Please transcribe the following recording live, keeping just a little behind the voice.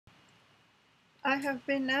I have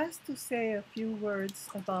been asked to say a few words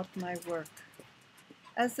about my work.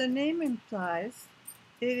 As the name implies,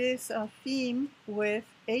 it is a theme with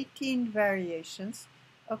 18 variations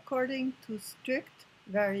according to strict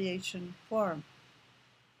variation form.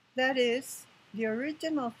 That is, the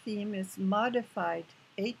original theme is modified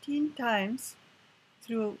 18 times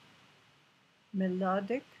through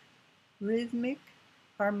melodic, rhythmic,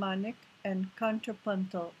 harmonic, and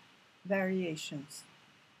contrapuntal variations.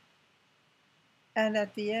 And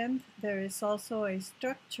at the end, there is also a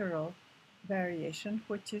structural variation,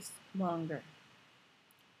 which is longer.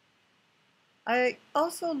 I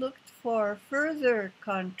also looked for further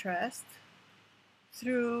contrast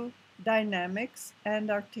through dynamics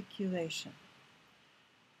and articulation.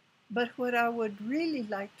 But what I would really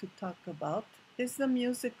like to talk about is the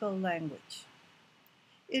musical language.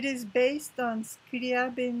 It is based on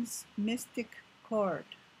Scriabin's mystic chord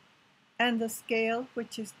and the scale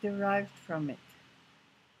which is derived from it.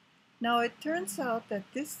 Now it turns out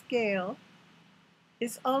that this scale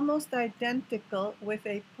is almost identical with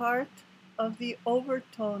a part of the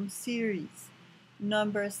overtone series,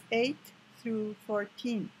 numbers 8 through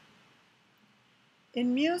 14.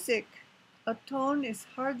 In music, a tone is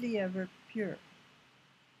hardly ever pure.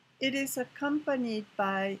 It is accompanied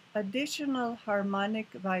by additional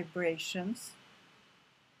harmonic vibrations,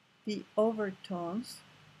 the overtones,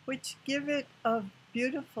 which give it a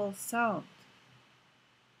beautiful sound.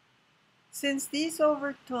 Since these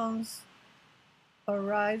overtones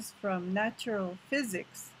arise from natural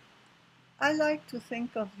physics, I like to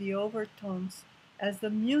think of the overtones as the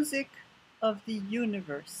music of the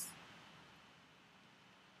universe.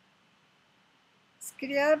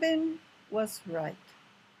 Scriabin was right.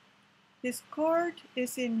 His chord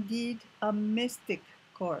is indeed a mystic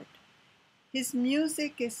chord. His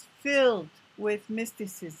music is filled with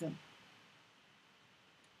mysticism.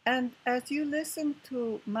 And as you listen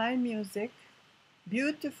to my music,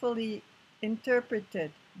 beautifully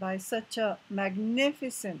interpreted by such a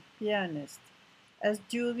magnificent pianist as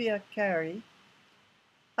Julia Carey,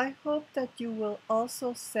 I hope that you will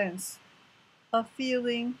also sense a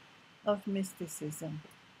feeling of mysticism.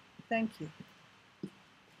 Thank you.